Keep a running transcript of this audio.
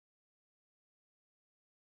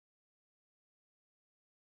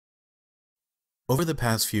Over the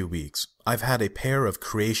past few weeks, I've had a pair of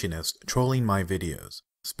creationists trolling my videos,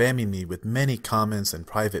 spamming me with many comments and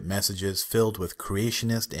private messages filled with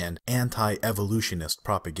creationist and anti-evolutionist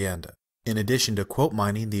propaganda, in addition to quote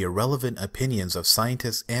mining the irrelevant opinions of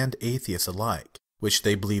scientists and atheists alike, which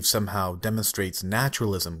they believe somehow demonstrates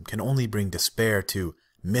naturalism can only bring despair to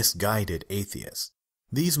misguided atheists.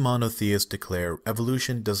 These monotheists declare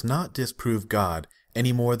evolution does not disprove God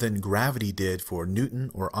any more than gravity did for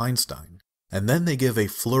Newton or Einstein. And then they give a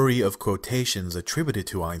flurry of quotations attributed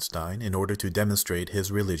to Einstein in order to demonstrate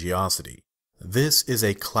his religiosity. This is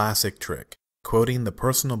a classic trick, quoting the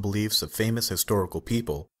personal beliefs of famous historical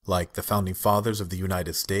people, like the founding fathers of the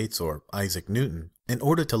United States or Isaac Newton, in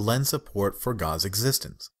order to lend support for God's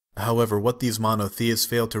existence. However, what these monotheists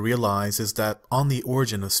fail to realize is that On the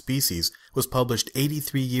Origin of Species was published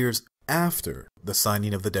 83 years after the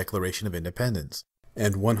signing of the Declaration of Independence,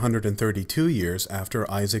 and 132 years after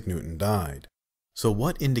Isaac Newton died. So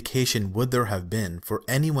what indication would there have been for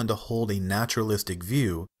anyone to hold a naturalistic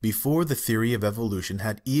view before the theory of evolution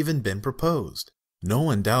had even been proposed? No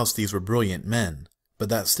one doubts these were brilliant men, but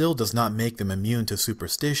that still does not make them immune to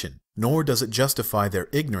superstition, nor does it justify their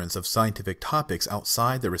ignorance of scientific topics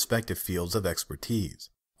outside their respective fields of expertise.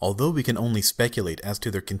 Although we can only speculate as to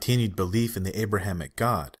their continued belief in the Abrahamic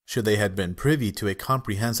God, should they have been privy to a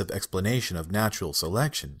comprehensive explanation of natural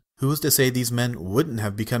selection, who is to say these men wouldn't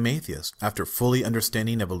have become atheists after fully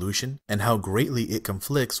understanding evolution and how greatly it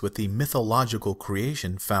conflicts with the mythological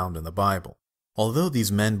creation found in the Bible? Although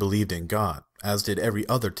these men believed in God, as did every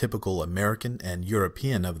other typical American and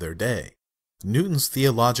European of their day, Newton's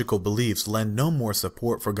theological beliefs lend no more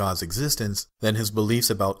support for God's existence than his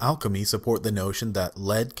beliefs about alchemy support the notion that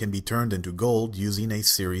lead can be turned into gold using a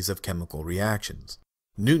series of chemical reactions.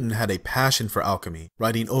 Newton had a passion for alchemy,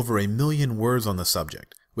 writing over 1 million words on the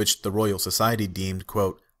subject, which the Royal Society deemed,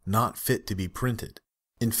 quote, not fit to be printed.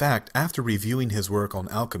 In fact, after reviewing his work on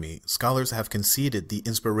alchemy, scholars have conceded the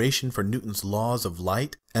inspiration for Newton's laws of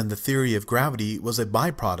light and the theory of gravity was a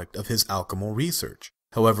byproduct of his alchemical research.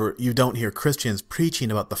 However, you don't hear Christians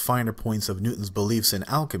preaching about the finer points of Newton's beliefs in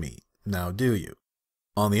alchemy, now do you?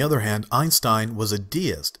 On the other hand, Einstein was a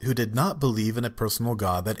deist who did not believe in a personal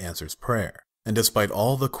God that answers prayer. And despite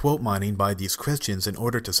all the quote mining by these Christians in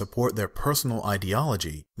order to support their personal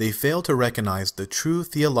ideology, they fail to recognize the true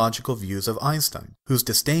theological views of Einstein, whose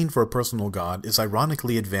disdain for a personal God is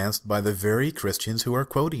ironically advanced by the very Christians who are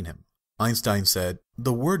quoting him. Einstein said,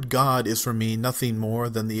 "The word God is for me nothing more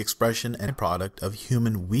than the expression and product of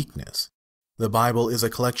human weakness. The Bible is a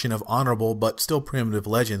collection of honorable but still primitive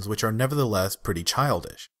legends which are nevertheless pretty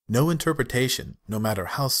childish. No interpretation, no matter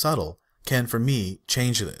how subtle, can for me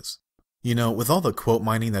change this." You know, with all the quote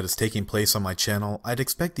mining that is taking place on my channel, I'd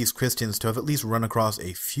expect these Christians to have at least run across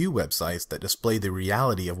a few websites that display the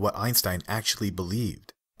reality of what Einstein actually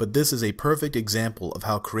believed. But this is a perfect example of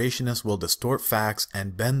how creationists will distort facts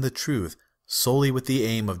and bend the truth solely with the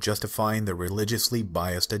aim of justifying their religiously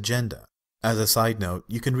biased agenda. As a side note,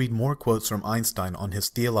 you can read more quotes from Einstein on his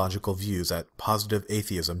theological views at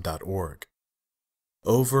positiveatheism.org.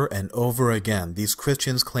 Over and over again, these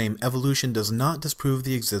Christians claim evolution does not disprove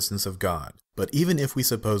the existence of God. But even if we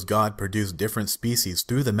suppose God produced different species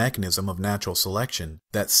through the mechanism of natural selection,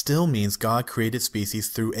 that still means God created species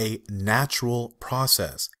through a natural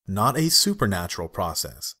process, not a supernatural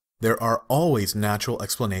process. There are always natural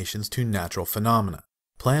explanations to natural phenomena.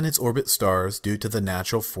 Planets orbit stars due to the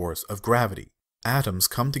natural force of gravity. Atoms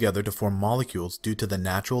come together to form molecules due to the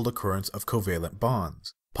natural occurrence of covalent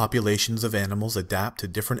bonds. Populations of animals adapt to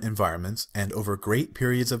different environments, and over great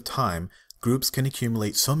periods of time, groups can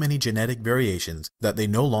accumulate so many genetic variations that they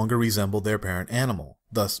no longer resemble their parent animal,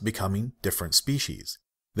 thus becoming different species.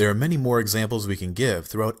 There are many more examples we can give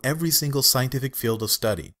throughout every single scientific field of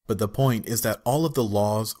study, but the point is that all of the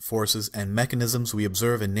laws, forces, and mechanisms we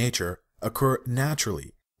observe in nature occur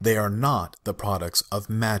naturally. They are not the products of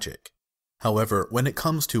magic. However, when it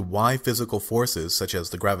comes to why physical forces such as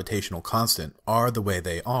the gravitational constant are the way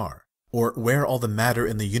they are, or where all the matter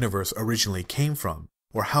in the universe originally came from,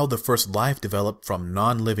 or how the first life developed from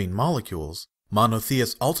non-living molecules,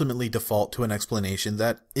 monotheists ultimately default to an explanation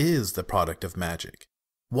that is the product of magic.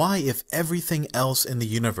 Why, if everything else in the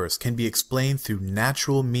universe can be explained through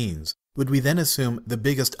natural means, would we then assume the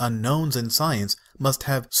biggest unknowns in science must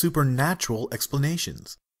have supernatural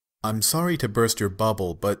explanations? I'm sorry to burst your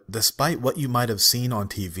bubble, but despite what you might have seen on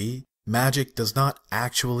TV, magic does not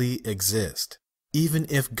actually exist. Even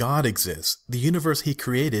if God exists, the universe he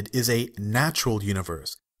created is a natural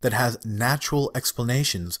universe that has natural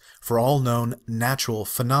explanations for all known natural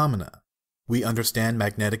phenomena. We understand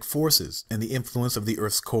magnetic forces and the influence of the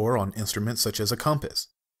Earth's core on instruments such as a compass.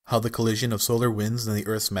 how the collision of solar winds and the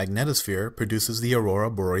Earth's magnetosphere produces the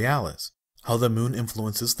aurora borealis, how the moon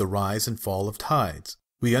influences the rise and fall of tides.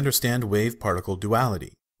 We understand wave-particle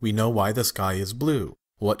duality. We know why the sky is blue,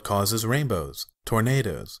 what causes rainbows,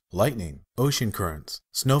 tornadoes, lightning, ocean currents,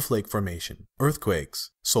 snowflake formation,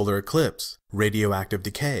 earthquakes, solar eclipse, radioactive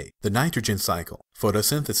decay, the nitrogen cycle,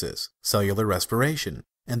 photosynthesis, cellular respiration,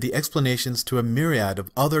 and the explanations to a myriad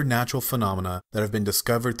of other natural phenomena that have been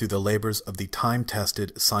discovered through the labors of the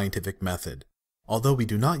time-tested scientific method. Although we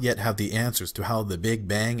do not yet have the answers to how the Big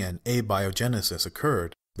Bang and abiogenesis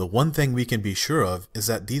occurred, the one thing we can be sure of is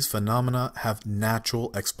that these phenomena have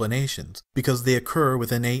natural explanations, because they occur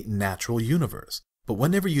within a natural universe. But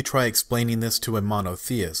whenever you try explaining this to a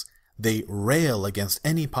monotheist, they rail against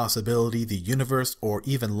any possibility the universe or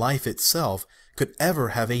even life itself could ever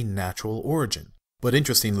have a natural origin. But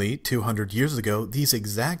interestingly, 200 years ago, these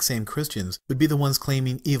exact same Christians would be the ones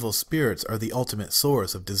claiming evil spirits are the ultimate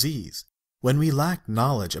source of disease. When we lacked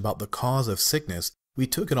knowledge about the cause of sickness, we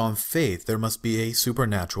took it on faith there must be a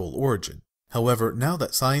supernatural origin. However, now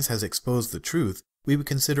that science has exposed the truth, we would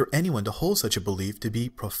consider anyone to hold such a belief to be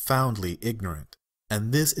profoundly ignorant.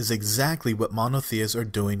 And this is exactly what monotheists are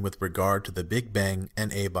doing with regard to the Big Bang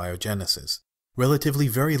and abiogenesis. Relatively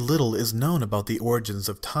very little is known about the origins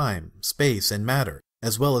of time, space, and matter,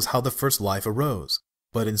 as well as how the first life arose.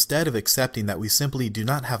 But instead of accepting that we simply do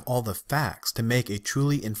not have all the facts to make a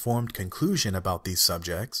truly informed conclusion about these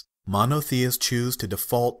subjects, monotheists choose to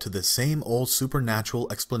default to the same old supernatural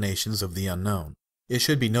explanations of the unknown. It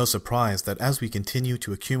should be no surprise that as we continue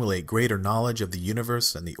to accumulate greater knowledge of the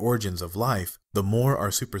universe and the origins of life, the more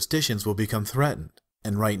our superstitions will become threatened.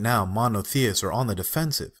 And right now, monotheists are on the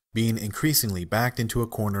defensive, being increasingly backed into a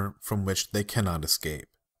corner from which they cannot escape.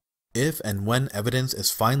 If and when evidence is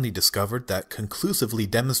finally discovered that conclusively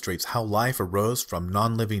demonstrates how life arose from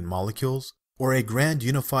non-living molecules, or a grand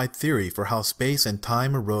unified theory for how space and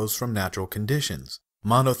time arose from natural conditions,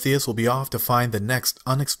 monotheists will be off to find the next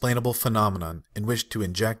unexplainable phenomenon in which to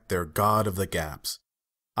inject their God of the gaps.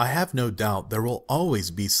 I have no doubt there will always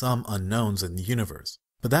be some unknowns in the universe,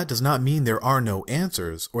 but that does not mean there are no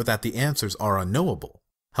answers or that the answers are unknowable.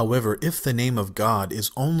 However, if the name of God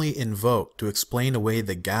is only invoked to explain away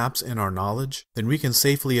the gaps in our knowledge, then we can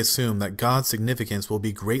safely assume that God's significance will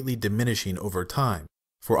be greatly diminishing over time,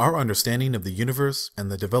 for our understanding of the universe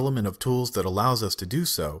and the development of tools that allows us to do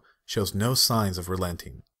so shows no signs of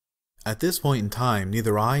relenting. At this point in time,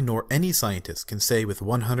 neither I nor any scientist can say with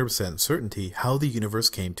 100% certainty how the universe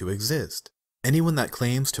came to exist. Anyone that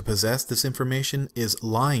claims to possess this information is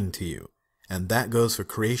lying to you, and that goes for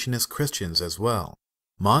creationist Christians as well.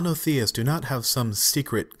 Monotheists do not have some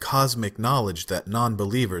secret cosmic knowledge that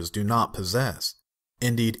non-believers do not possess.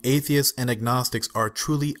 Indeed, atheists and agnostics are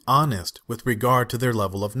truly honest with regard to their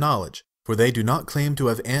level of knowledge, for they do not claim to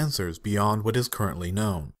have answers beyond what is currently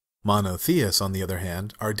known. Monotheists, on the other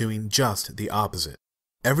hand, are doing just the opposite.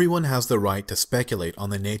 Everyone has the right to speculate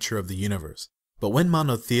on the nature of the universe, but when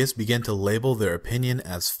monotheists begin to label their opinion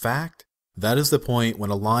as fact, that is the point when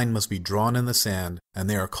a line must be drawn in the sand and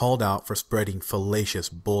they are called out for spreading fallacious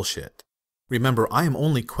bullshit. Remember, I am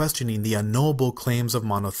only questioning the unknowable claims of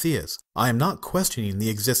monotheists. I am not questioning the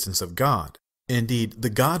existence of God. Indeed, the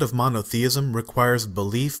God of monotheism requires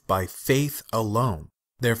belief by faith alone.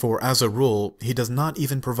 Therefore, as a rule, he does not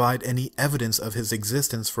even provide any evidence of his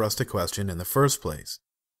existence for us to question in the first place.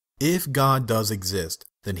 If God does exist,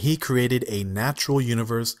 then he created a natural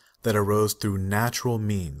universe that arose through natural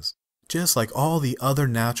means, just like all the other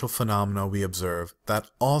natural phenomena we observe that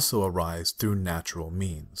also arise through natural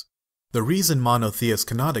means. The reason monotheists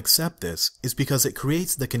cannot accept this is because it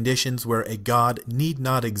creates the conditions where a God need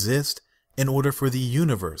not exist in order for the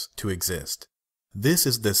universe to exist. This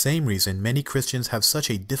is the same reason many Christians have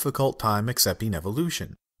such a difficult time accepting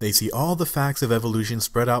evolution. They see all the facts of evolution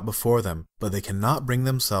spread out before them, but they cannot bring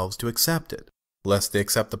themselves to accept it, lest they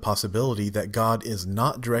accept the possibility that God is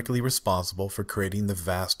not directly responsible for creating the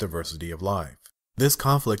vast diversity of life. This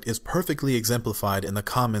conflict is perfectly exemplified in the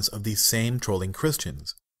comments of these same trolling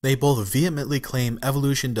Christians. They both vehemently claim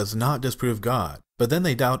evolution does not disprove God, but then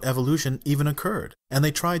they doubt evolution even occurred, and they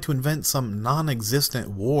try to invent some non-existent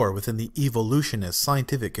war within the evolutionist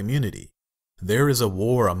scientific community. There is a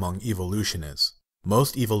war among evolutionists.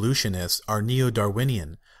 Most evolutionists are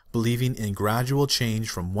neo-Darwinian, believing in gradual change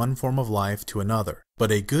from one form of life to another,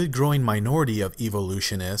 but a good growing minority of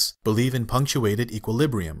evolutionists believe in punctuated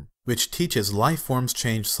equilibrium, which teaches life forms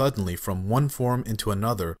change suddenly from one form into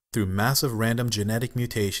another through massive random genetic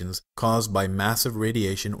mutations caused by massive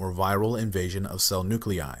radiation or viral invasion of cell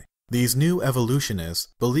nuclei. These new evolutionists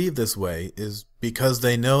believe this way is because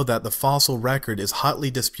they know that the fossil record is hotly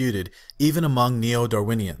disputed even among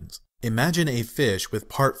neo-Darwinians. Imagine a fish with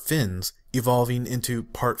part fins evolving into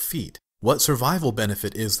part feet. What survival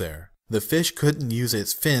benefit is there? The fish couldn't use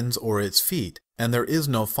its fins or its feet, and there is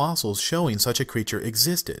no fossils showing such a creature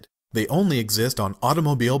existed. They only exist on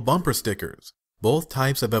automobile bumper stickers. Both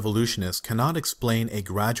types of evolutionists cannot explain a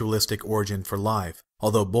gradualistic origin for life,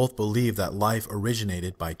 although both believe that life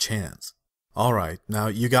originated by chance. Alright, now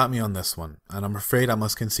you got me on this one, and I'm afraid I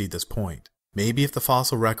must concede this point. Maybe if the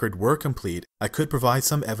fossil record were complete, I could provide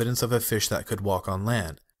some evidence of a fish that could walk on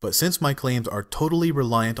land. But since my claims are totally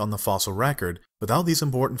reliant on the fossil record, without these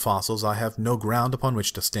important fossils I have no ground upon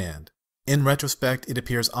which to stand. In retrospect, it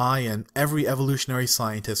appears I and every evolutionary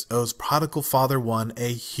scientist owes Prodigal Father 1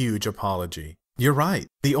 a huge apology. You're right,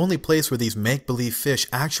 the only place where these make-believe fish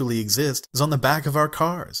actually exist is on the back of our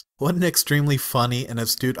cars. What an extremely funny and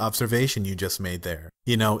astute observation you just made there.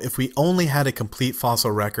 You know, if we only had a complete fossil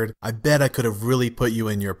record, I bet I could have really put you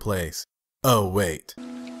in your place. Oh wait.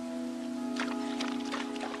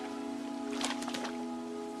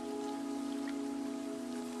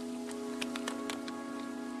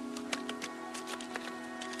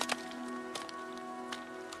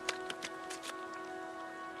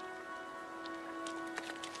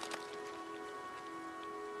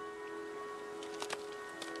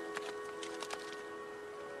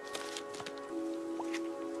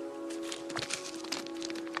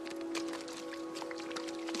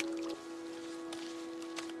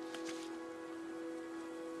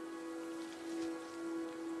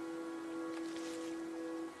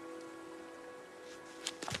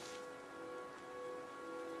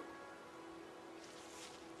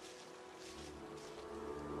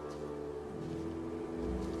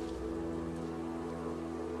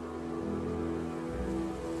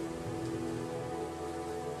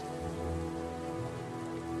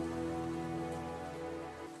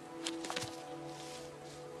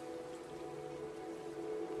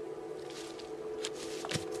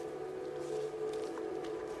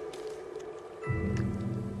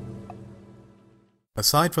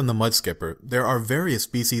 Aside from the mudskipper, there are various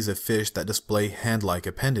species of fish that display hand-like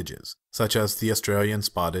appendages, such as the Australian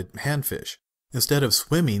spotted handfish. Instead of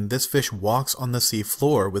swimming, this fish walks on the sea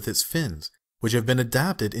floor with its fins, which have been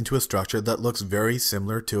adapted into a structure that looks very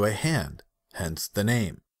similar to a hand, hence the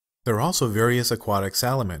name. There are also various aquatic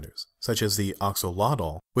salamanders, such as the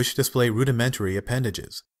Axolotl, which display rudimentary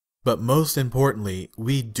appendages. But most importantly,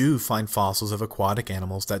 we do find fossils of aquatic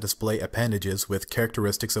animals that display appendages with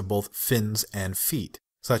characteristics of both fins and feet,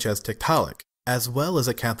 such as Tiktaalik, as well as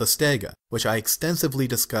Acanthostega, which I extensively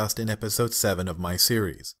discussed in episode 7 of my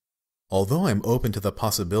series. Although I'm open to the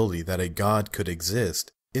possibility that a god could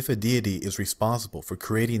exist, if a deity is responsible for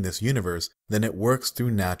creating this universe, then it works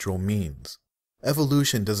through natural means.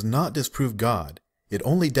 Evolution does not disprove God, it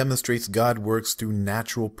only demonstrates God works through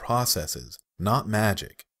natural processes, not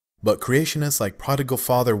magic. But creationists like Prodigal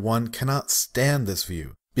Father 1 cannot stand this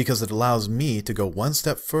view, because it allows me to go one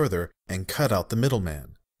step further and cut out the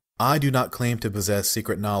middleman. I do not claim to possess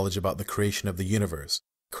secret knowledge about the creation of the universe.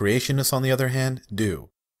 Creationists, on the other hand,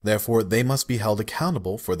 do. Therefore, they must be held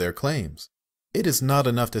accountable for their claims. It is not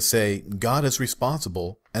enough to say, God is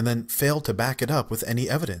responsible, and then fail to back it up with any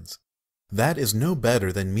evidence. That is no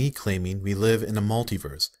better than me claiming we live in a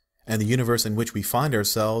multiverse, and the universe in which we find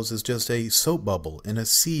ourselves is just a soap bubble in a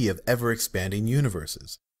sea of ever-expanding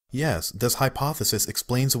universes. Yes, this hypothesis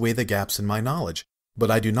explains away the gaps in my knowledge,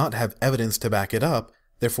 but I do not have evidence to back it up,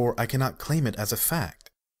 therefore I cannot claim it as a fact.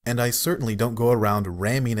 And I certainly don't go around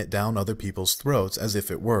ramming it down other people's throats as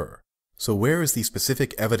if it were. So where is the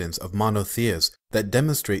specific evidence of monotheists that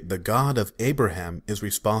demonstrate the God of Abraham is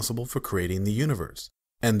responsible for creating the universe?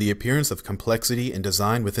 And the appearance of complexity and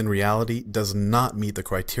design within reality does not meet the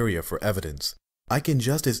criteria for evidence. I can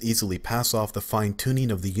just as easily pass off the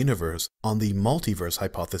fine-tuning of the universe on the multiverse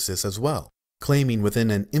hypothesis as well, claiming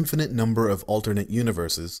within an infinite number of alternate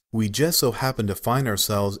universes, we just so happen to find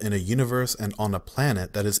ourselves in a universe and on a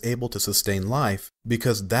planet that is able to sustain life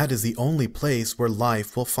because that is the only place where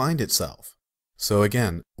life will find itself. So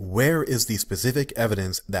again, where is the specific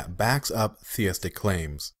evidence that backs up theistic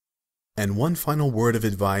claims? And one final word of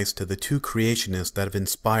advice to the two creationists that have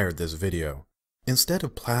inspired this video. Instead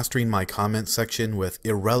of plastering my comment section with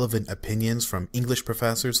irrelevant opinions from English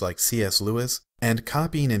professors like C.S. Lewis, and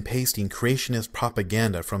copying and pasting creationist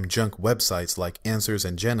propaganda from junk websites like Answers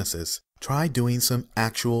and Genesis, try doing some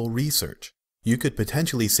actual research. You could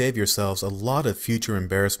potentially save yourselves a lot of future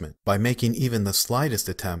embarrassment by making even the slightest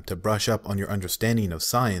attempt to brush up on your understanding of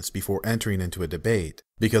science before entering into a debate,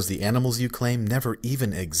 because the animals you claim never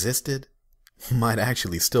even existed? might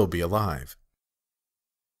actually still be alive.